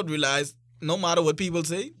 And you would realize, no matter what people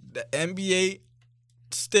say, the NBA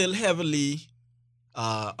still heavily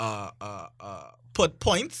put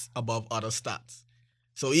points above other stats.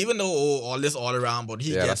 So even though all this all around, but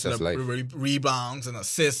he gets rebounds and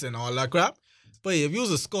assists and all that crap. But if you was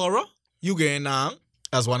a scorer, you getting down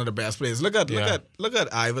as one of the best players. Look at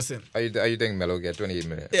Iverson. Are you think Melo get 28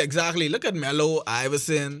 minutes? Yeah, exactly. Look at Melo,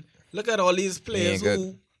 Iverson. Look at all these players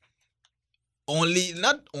who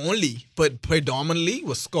not only, but predominantly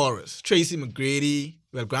were scorers. Tracy McGrady.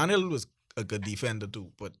 Well, Grant Hill was a good defender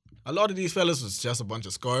too, but a lot of these fellas was just a bunch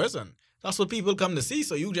of scorers, and that's what people come to see.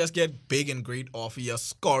 So you just get big and great off of your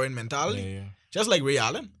scoring mentality. Yeah. Just like Ray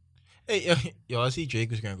Allen. Hey, I see Drake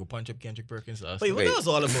was gonna go punch up Kendrick Perkins last night. Wait, what that was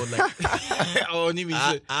all about? Like,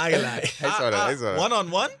 I lie.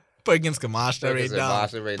 1-on-1, Perkins can mash that right down.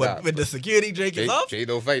 But with the security, Drake is up. Jay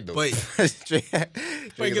don't fight though. Wait, Perkins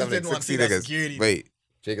didn't want to see that security. Wait.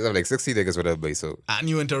 Jake is up like 60 niggas with that, so. And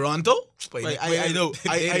you in Toronto? I know.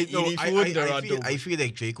 I feel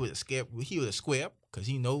like Drake would escape. He would square up because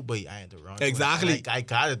he know, but I ain't Toronto. Exactly. I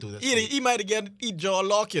gotta do this. He might have eat jaw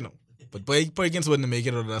lock, But Perkins wouldn't make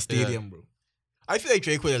it out of that stadium, bro. I feel like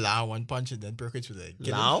Drake would allow one punch and then Perkins would like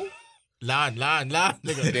allow? Land.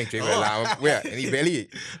 He think Drake will land. Where? And he barely.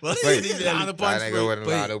 Land a punch.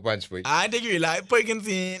 Land a punch. I think you like Perkins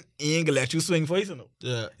ain't gonna let you swing for you know.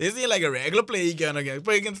 Yeah. This ain't like a regular play he gonna get.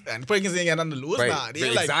 Perkins ain't getting on the loose now.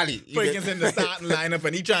 They like Perkins in the starting lineup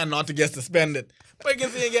and he trying not to get suspended.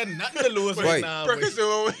 Perkins ain't getting nothing to lose right now. Perkins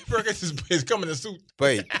is coming in suit.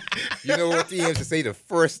 But you know what teams to say the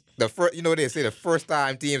first you know what they say the first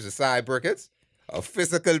time teams decide Perkins? A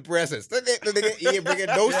physical presence. He ain't bringing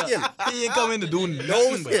no skill. He ain't coming to do No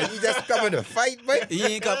nothing. skill. He just coming to fight, but He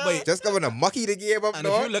ain't coming. just coming to mucky the game up. And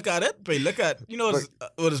if you look at it, but look at you know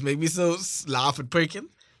what just make me so laugh at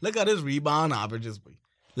Perkins. Look at his rebound averages, boy.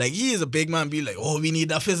 Like he is a big man, be like, oh, we need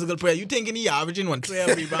that physical player. You thinking he averaging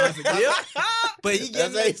 12 rebounds a game? But he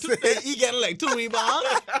getting like 2 rebounds,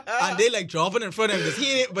 and they like dropping in front of him because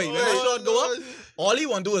he ain't. But when the shot go up, all he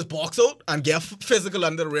want to do is box out and get physical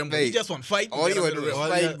under the rim. But he just want to fight. All you want to do is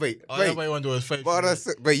fight. All everybody want to do is fight.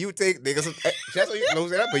 But you take niggas, just so you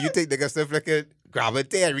close it up. But you take niggas stuff like a grab a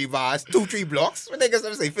 10 rebounds, 2-3 blocks. When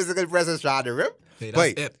niggas say physical presence try the rim.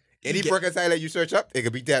 But any Perkins highlight you search up, it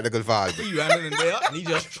could be technical foul. He running in there and he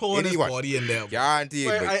just throwing his body in there. Guaranteed.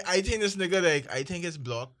 I think this nigga I think his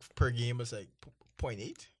block per game is like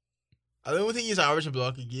 0.8. I don't think he's averaging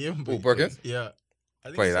block a game. Who, Perkins? Yeah.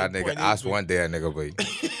 Wait, that nigga asked one day, nigga, boy.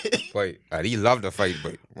 Wait, and he loved the fight,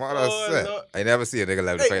 boy. What I said? I never see a nigga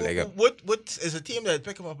love the fight like that. What is a team that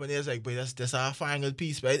pick him up and there's like, boy, that's our final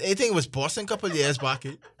piece, but I think it was Boston a couple of years back.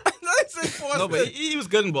 No, but he was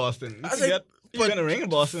good in Boston. He was gonna ring in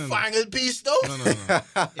Boston. Final piece though? No.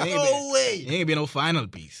 No way. He ain't gonna be no final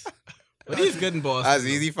piece. But he's good in Boston. That's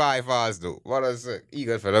easy 5 fouls though. What I say? He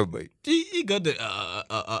good for them, boy. He good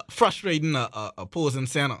at frustrating a opposing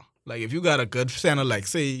center. Like if you got a good center like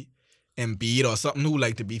say Embiid or something who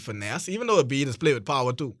like to be finesse, even though Embiid is play with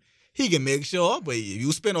power too, he can make sure. But if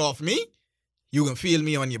you spin off me, you can feel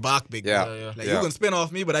me on your back, big yeah. Like you can spin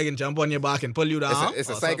off me, but I can jump on your back and pull you down. It's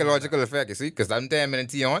a psychological effect, you see, because them 10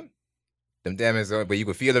 minutes he on. Them 10 minutes, but you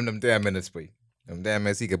can feel them 10 minutes, boy. Them 10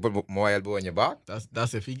 minutes, he can put more elbow in your back.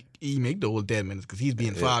 That's if he make the whole 10 minutes, because he's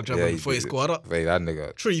being foul trouble in the first quarter. Wait, that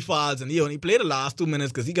nigga. 3 fouls, and he only played the last 2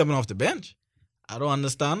 minutes because he coming off the bench. I don't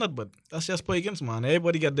understand that, but that's just Perkins, man.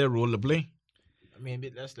 Everybody got their role to play. I mean,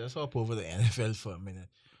 let's hop over the NFL for a minute.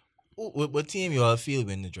 What team you all feel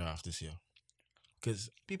win the draft this year? Because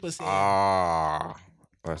people saying...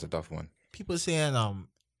 that's a tough one. People saying...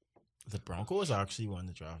 The Broncos actually won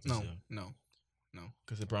the draft this year. No.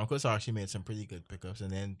 Because the Broncos actually made some pretty good pickups.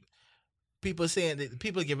 And then people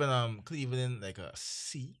giving Cleveland like a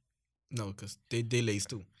C. No, because they laced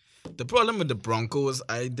too. The problem with the Broncos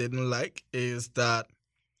I didn't like is that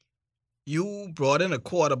you brought in a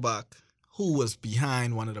quarterback who was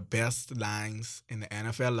behind one of the best lines in the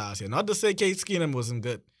NFL last year. Not to say Case Keenum wasn't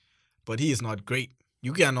good, but he is not great.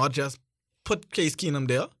 You cannot just put Case Keenum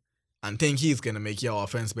there and think he's going to make your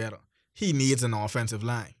offense better. He needs an offensive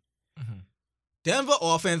line. Mm-hmm. Denver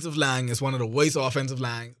offensive line is one of the worst offensive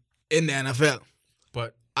lines in the NFL.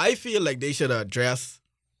 But I feel like they should address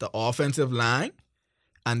the offensive line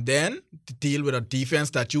and then deal with a defense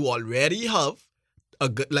that you already have.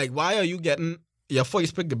 Like, why are you getting your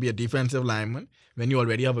first pick to be a defensive lineman when you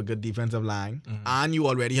already have a good defensive line and you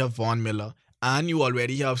already have Von Miller and you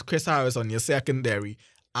already have Chris Harris on your secondary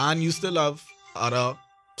and you still have other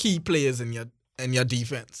key players in your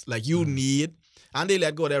defense. Like you need, and they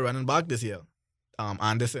let go their running back this year,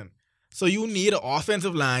 Anderson. So you need an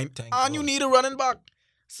offensive line you need a running back.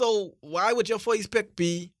 So why would your first pick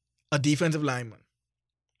be a defensive lineman?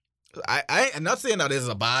 I'm not saying that this is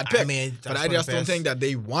a bad pick, but I just don't think that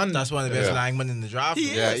they won. That's one of the best linemen in the draft. He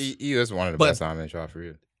is one of the best linemen in the draft for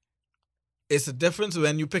you. It's a difference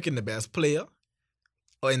when you're picking the best player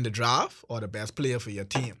or in the draft or the best player for your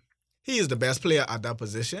team. He is the best player at that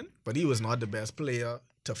position, but he was not the best player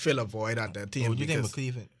to fill a void at that team. What do you think of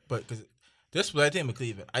Cleveland? But because this is what I think of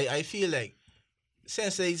Cleveland. I feel like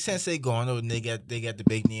since they gone out and they get the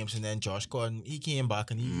big names, and then Josh Gordon, he came back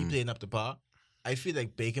and he playing up the par. I feel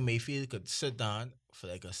like Baker Mayfield could sit down for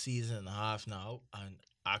like a season and a half now and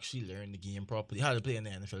actually learn the game properly, how to play in the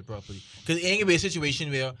NFL properly. Because it ain't gonna be a situation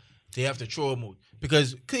where they have to throw him out.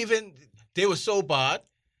 Because Cleveland, they were so bad.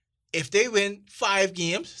 If they win 5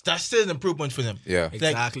 games, that's still an improvement for them. Yeah,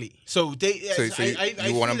 exactly. So they.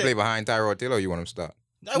 You want him to play behind Tyrod Taylor, or you want him to start?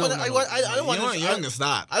 I don't want him to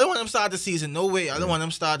start. I don't want him to start the season. No way. I don't want him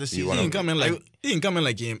to start the season. He can come in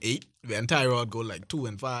like game 8 when Tyrod go like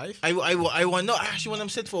 2-5. I actually want him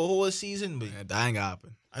to sit for a whole season. But that ain't gonna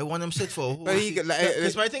happen. I want him to sit for a whole season.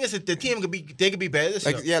 Because my thing is that the team could be better this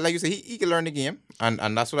year. Yeah, like you said, he can learn the game,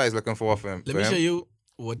 and that's what I was looking for him. Let me show you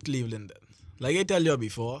what Cleveland did. Like I tell you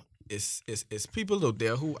before, it's people out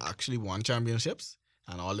there who actually won championships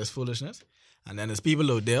and all this foolishness, and then there's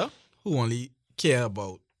people out there who only care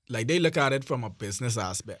about, like, they look at it from a business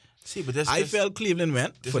aspect. See, but I felt Cleveland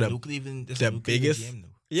went for the biggest game, though.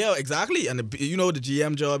 Yeah, exactly. And you know what the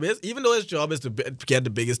GM job is? Even though his job is to get the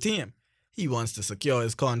biggest team, he wants to secure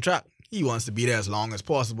his contract. He wants to be there as long as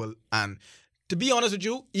possible. And to be honest with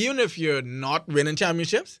you, even if you're not winning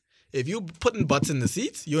championships, if you putting butts in the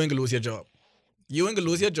seats, you ain't going to lose your job. You ain't going to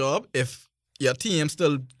lose your job if your team's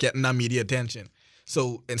still getting that media attention.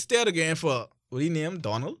 So instead of going for, what do you name?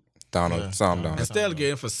 Sam Darnold. Instead of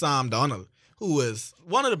going for Sam Darnold, who is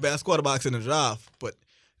one of the best quarterbacks in the draft, but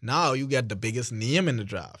now you get the biggest name in the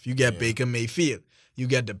draft. You get Baker Mayfield. You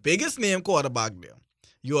get the biggest name quarterback there.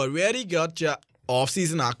 You already got your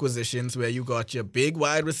off-season acquisitions where you got your big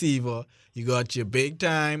wide receiver. You got your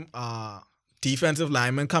big-time defensive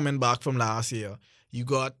lineman coming back from last year. You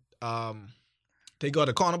got they got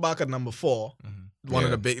a cornerback at number 4. Mm-hmm. One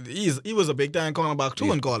of the big. He was a big-time cornerback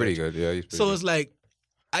too in college. Pretty good, yeah. He's pretty good. It's like,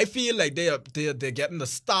 I feel like they're getting the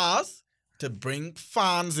stars to bring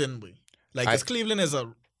fans in. Like, because Cleveland is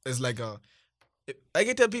like a. I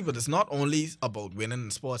can tell people it's not only about winning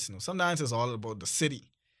in sports. You know, sometimes it's all about the city.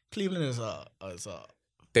 Cleveland is a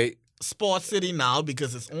sports city now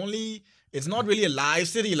because it's not really a live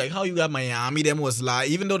city like how you got Miami. Them was live,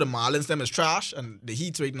 even though the Marlins them is trash and the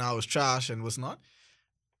Heat right now is trash and what's not.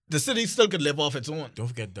 The city still could live off its own. Don't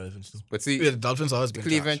forget Dolphins too. But see, the Dolphins always been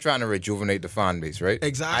Cleveland trash. trying to rejuvenate the fan base, right?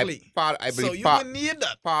 Exactly. I believe so you need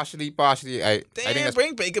that. Partially. They didn't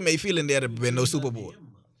bring Baker Mayfield in there to win no Super Bowl.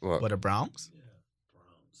 What the Browns?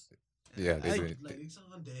 Yeah,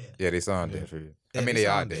 they saw there for you. I mean, they they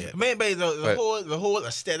are there. Man, but the whole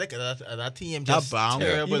aesthetic of that team just brown.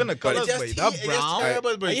 terrible. Even the colors, boy. That brown.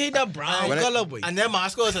 Terrible, boy. I hate that brown color, boy. And their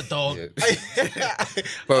mascot is a dog. Yeah.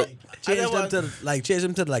 But change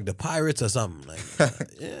them to like the Pirates or something. Like,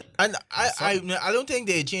 yeah. And I don't think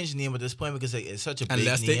they change the name at this point because it's such a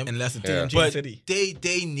big name. Unless the team but city.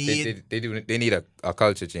 They need they need a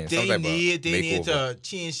culture change. They need to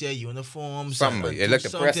change their uniforms. Something. It looks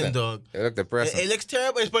depressing. Dog. It looks depressing. It looks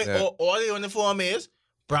terrible. But all the uniform is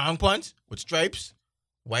brown pants with stripes,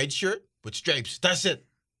 white shirt with stripes. That's it.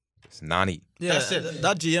 It's nanny. Yeah, that's it.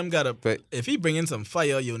 That GM got to. But if he bring in some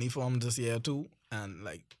fire uniforms this year too, and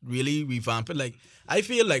like really revamp it, like I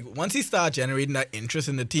feel like once he start generating that interest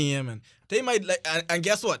in the team, and they might like, and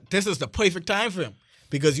guess what? This is the perfect time for him.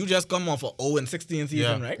 Because you just come off a 0-16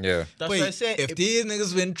 season, right? Yeah. That's what I said. If these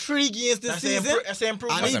niggas win 3 games this season,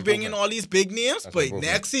 and he bringing all these big names, but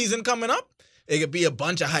next season coming up, it could be a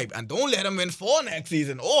bunch of hype. And don't let him win 4 next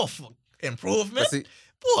season. Oh, fuck. Improvement.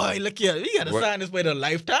 Boy, look here. You got to sign this with a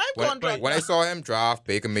lifetime contract. When I saw him draft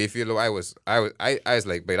Baker Mayfield, I was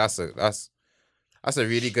like, but that's a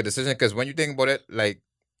really good decision. Because when you think about it, like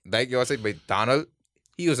you said, but Donald,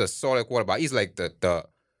 he was a solid quarterback. He's like the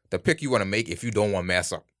pick you want to make if you don't want to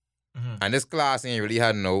mess up. Mm-hmm. And this class ain't really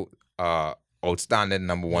had no outstanding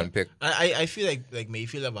number 1 pick. I feel like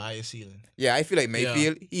Mayfield have a higher ceiling. Yeah, I feel like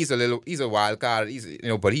Mayfield, he's a wild card.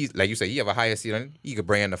 But he's like you say, he have a higher ceiling. He could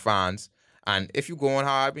bring in the fans. And if you going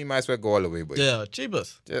hard, you might as well go all the way. But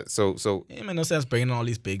cheapest. Yeah, so it makes no sense bringing all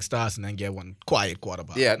these big stars and then get one quiet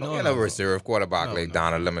quarterback. Yeah, no reserve quarterback like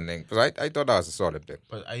Donald Lemon. Because I thought that was a solid pick.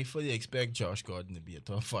 But I fully expect Josh Gordon to be a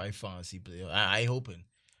top 5 fantasy player. I hoping.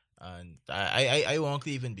 And I want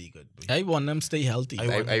Cleveland be good. I want them stay healthy. They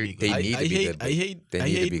need to be good. I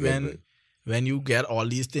hate when you get all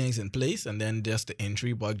these things in place and then just the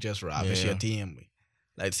injury bug just ravish your team.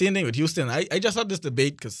 Like, same thing with Houston. I just had this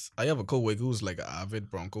debate because I have a co-worker who's like an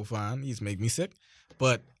avid Bronco fan. He's make me sick.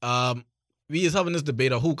 But we is having this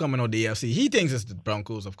debate of who coming out the AFC. He thinks it's the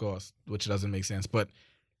Broncos, of course, which doesn't make sense. But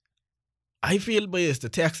I feel it's the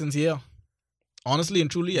Texans here. Honestly and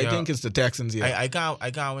truly, I think it's the Texans here. I can't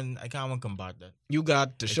combat that. You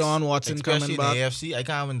got Deshaun Watson coming back. Especially in the AFC, I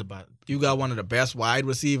can't win the battle. You got one of the best wide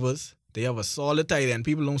receivers. They have a solid tight end.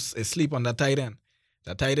 People don't sleep on that tight end.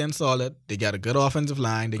 That tight end solid. They got a good offensive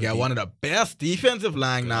line. They got one of the best defensive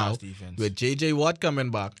line now with J.J. Watt coming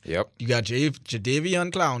back. Yep. You got Jadeveon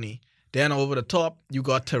Clowney. Then over the top, you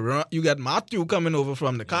got Matthew coming over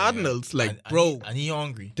from the Cardinals. And he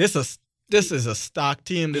hungry. This is a stock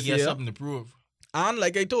team this year. He has something to prove. And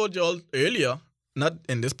like I told y'all earlier, not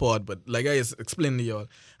in this pod, but like I explained to y'all,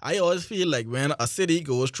 I always feel like when a city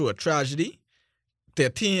goes through a tragedy, their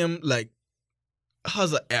team like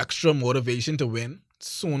has an extra motivation to win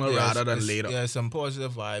sooner rather than later. Yeah, some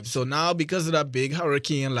positive vibes. So now because of that big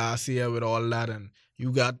hurricane last year with all that, and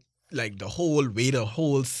you got like the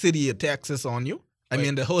whole city of Texas on you. I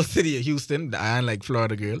mean the whole city of Houston. I ain't like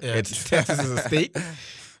Florida girl. Yeah. It's Texas as a state.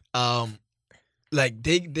 like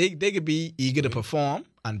they could be eager to perform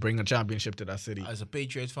and bring a championship to that city. As a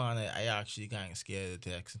Patriots fan, I actually kind of scared of the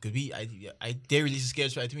Texans because they released a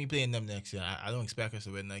schedule. I think we playing them next year. I don't expect us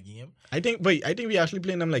to win that game. I think we actually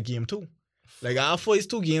playing them like game 2. Like our first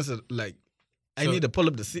 2 games are like. I need to pull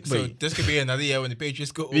up the seat. So this could be another year when the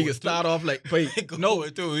Patriots go. We can start off like no,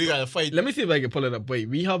 we gotta fight. Let me see if I can pull it up.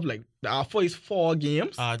 We have like our first 4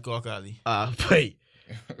 games. Hardcore Kali.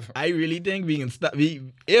 I really think we can start.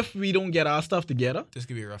 If we don't get our stuff together, this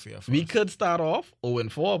could be a rough year. We could start off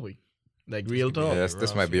 0-4, boy. Like real talk. Yes,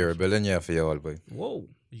 this might be a rebuilding year for y'all, boy. Whoa.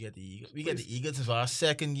 We get the Eagles. We get the Eagles as our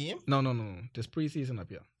second game. No. This preseason up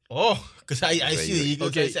here. Oh, because I see the Eagles.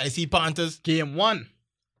 Okay. I see Panthers. Game 1,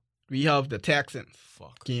 we have the Texans.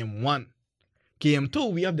 Fuck. Game 1. Game 2,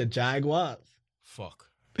 we have the Jaguars. Fuck.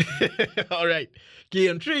 All right.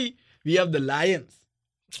 Game 3, we have the Lions.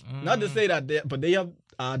 Not to say that, but they have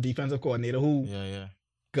our defensive coordinator who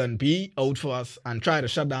can be out for us and try to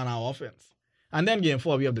shut down our offense. And then game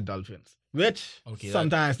 4, we have the Dolphins, which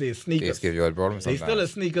sometimes they sneak us. They give you a problem sometimes. They still a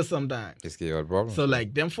sneaker sometimes. They give you a problem. So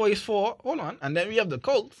like them 4 is 4. Hold on. And then we have the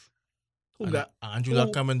Colts. Who got Andrew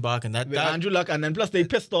Luck coming back, and that Andrew Luck, and then plus they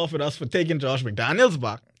pissed off with us for taking Josh McDaniels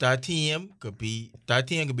back. That team could be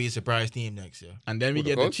a surprise team next year. And then we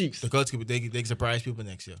get the Chiefs. The Colts could be they surprise people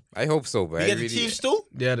next year. I hope so, but we get the Chiefs too.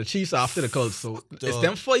 Yeah, the Chiefs after the Colts. So it's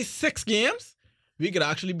them first 6 games. We could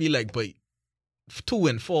actually be like, boy,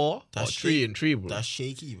 2-4 or 3-3, bro. That's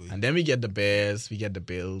shaky, bro. And then we get the Bears, we get the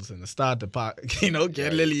Bills, and the start the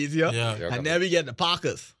get a little easier. Yeah. And then we get the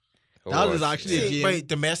Packers. That was actually a game. Wait,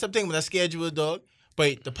 the messed up thing with that schedule, dog.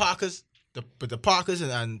 But the Packers, the Packers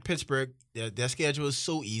and Pittsburgh, their schedule is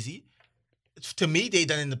so easy. To me, they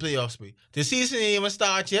done in the playoffs, boy. The season ain't even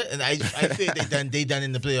start yet, and I think they done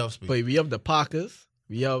in the playoffs, boy. But we have the Packers,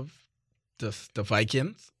 we have the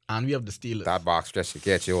Vikings, and we have the Steelers. That box stretch should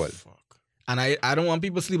get you all. Fuck. And I don't want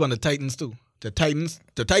people to sleep on the Titans too. The Titans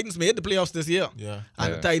made the playoffs this year. Yeah.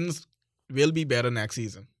 And the Titans will be better next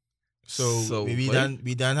season. So we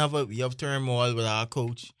have turmoil with our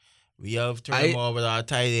coach. We have turmoil with our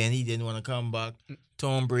tight end. He didn't want to come back.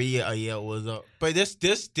 Tom Brady, was up. But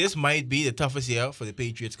this might be the toughest year for the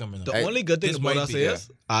Patriots coming up. The only good thing about us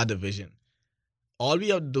is our division. All we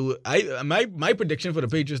have to do, my prediction for the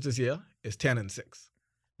Patriots this year is 10-6.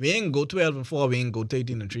 We ain't go 12-4. We ain't go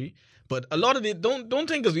 13-3. But a lot of it, don't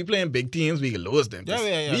think because we playing big teams, we can lose them.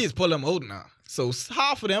 Yeah. We just pull them out now. So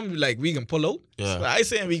half of them, like, we can pull out. Yeah. So I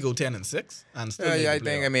say we go 10-6 and still. I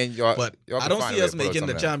think. I mean, but I don't see us making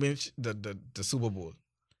the championship, the Super Bowl.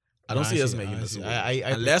 I don't see us making the Super Bowl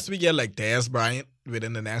unless we get like Dez Bryant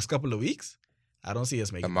within the next couple of weeks. I don't see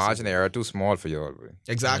us making. The margin are too small for you all.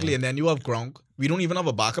 Exactly, and then you have Gronk. We don't even have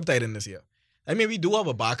a backup tight end this year. I mean, we do have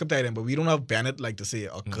a backup tight end, but we don't have Bennett, like to say,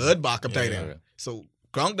 a good backup tight end. So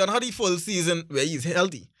Gronk done had the full season where he's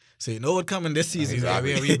healthy. So you know what's coming this season.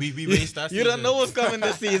 Exactly. We waste that season. You don't know what's coming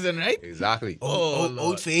this season, right? Exactly.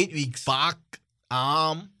 Out for 8 weeks. Back,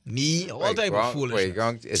 arm, knee, all type of foolishness.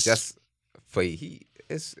 Gronk, it's just for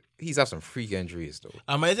he's have some freak injuries though.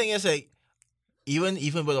 And my thing is like, even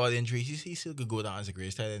with all the injuries, he still could go down as a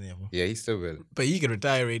great tight end ever. Yeah, he still will. But he could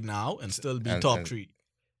retire right now and still be top 3.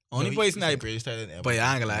 Only person I greatest tight end ever. But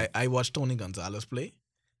I ain't gonna lie, I watched Tony Gonzalez play.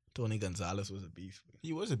 Tony Gonzalez was a beast.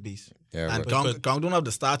 He was a beast. Yeah, and Gronk don't have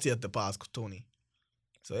the stats yet to pass Tony.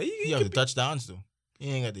 So he have the touchdowns though. He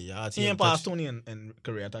ain't got the yards. He ain't passed Tony in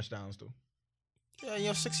career touchdowns though. Yeah, he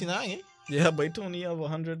have 69, eh? Yeah, but Tony have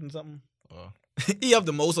 100 and something. He have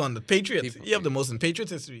the most on the Patriots. He have the most in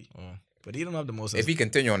Patriots history. But he don't have the most. If he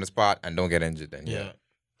continue on the spot and don't get injured, then yeah.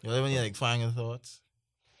 You have any like final thoughts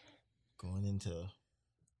going into?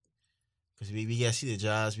 Because we gotta see the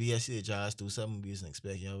Jazz. We gotta see the Jazz do something we didn't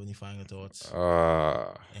expect. You have any final thoughts?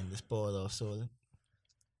 And this ball off Solid.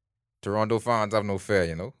 Toronto fans have no fear,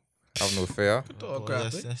 you know. Have no fear.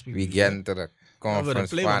 We get into the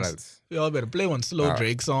conference finals. We all better play one slow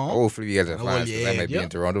Drake song. Hopefully we get to the finals. I might be in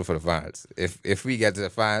Toronto for the finals. If we get to the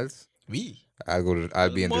finals, I'll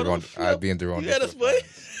be in Toronto. I'll be in Toronto. You get us, boy.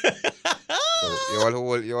 So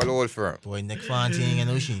you all hold firm. Boy, Nick Fontaine ain't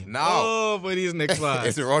got no shame. No. Oh, but he's Nick Fontaine.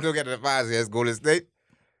 If Toronto get to the finals, yes, Golden State.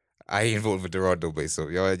 I ain't voting for Toronto, but so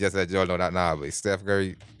y'all just let y'all know that now, but Steph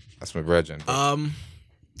Curry, that's my brethren.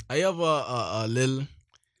 I have a little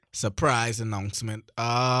surprise announcement.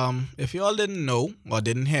 If y'all didn't know or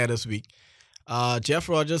didn't hear this week, Jeff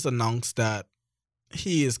Rogers announced that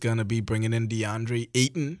he is gonna be bringing in DeAndre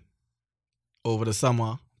Ayton over the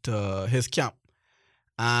summer to his camp.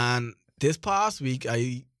 And this past week,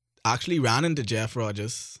 I actually ran into Jeff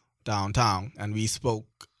Rogers downtown, and we spoke.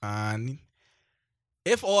 And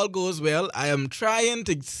if all goes well, I am trying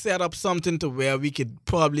to set up something to where we could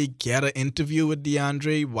probably get an interview with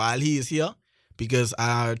DeAndre while he is here, because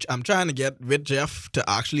I'm trying to get with Jeff to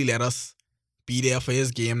actually let us be there for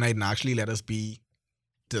his game night and actually let us be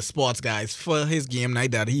the sports guys for his game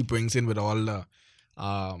night that he brings in with all the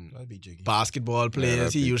basketball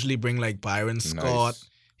players. He usually bring like Byron Scott. Nice.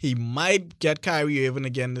 He might get Kyrie Irving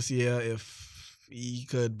again this year if he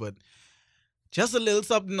could, but just a little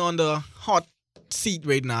something on the hot seat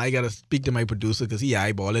right now. I gotta speak to my producer because he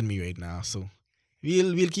eyeballing me right now. So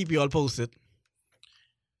we'll keep you all posted.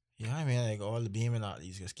 Yeah, I mean, like all the beaming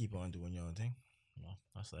athletes just keep on doing your own thing. Well,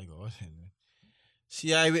 that's like all.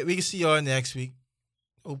 See, we can see y'all next week.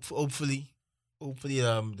 Hopefully,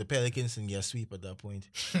 the Pelicans can get sweep at that point.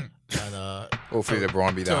 And hopefully the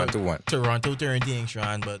Browns be down 2-1. Toronto turn things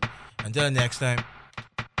around, but until next time.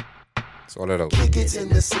 That's all it is. Kick it in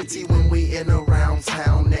the city when we in around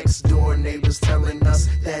town. Next door neighbors telling us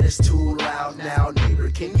that it's too loud now. Neighbor,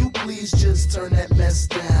 can you please just turn that mess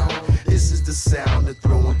down? This is the sound of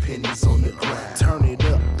throwing pennies on the ground. Turn it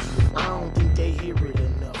up. I don't think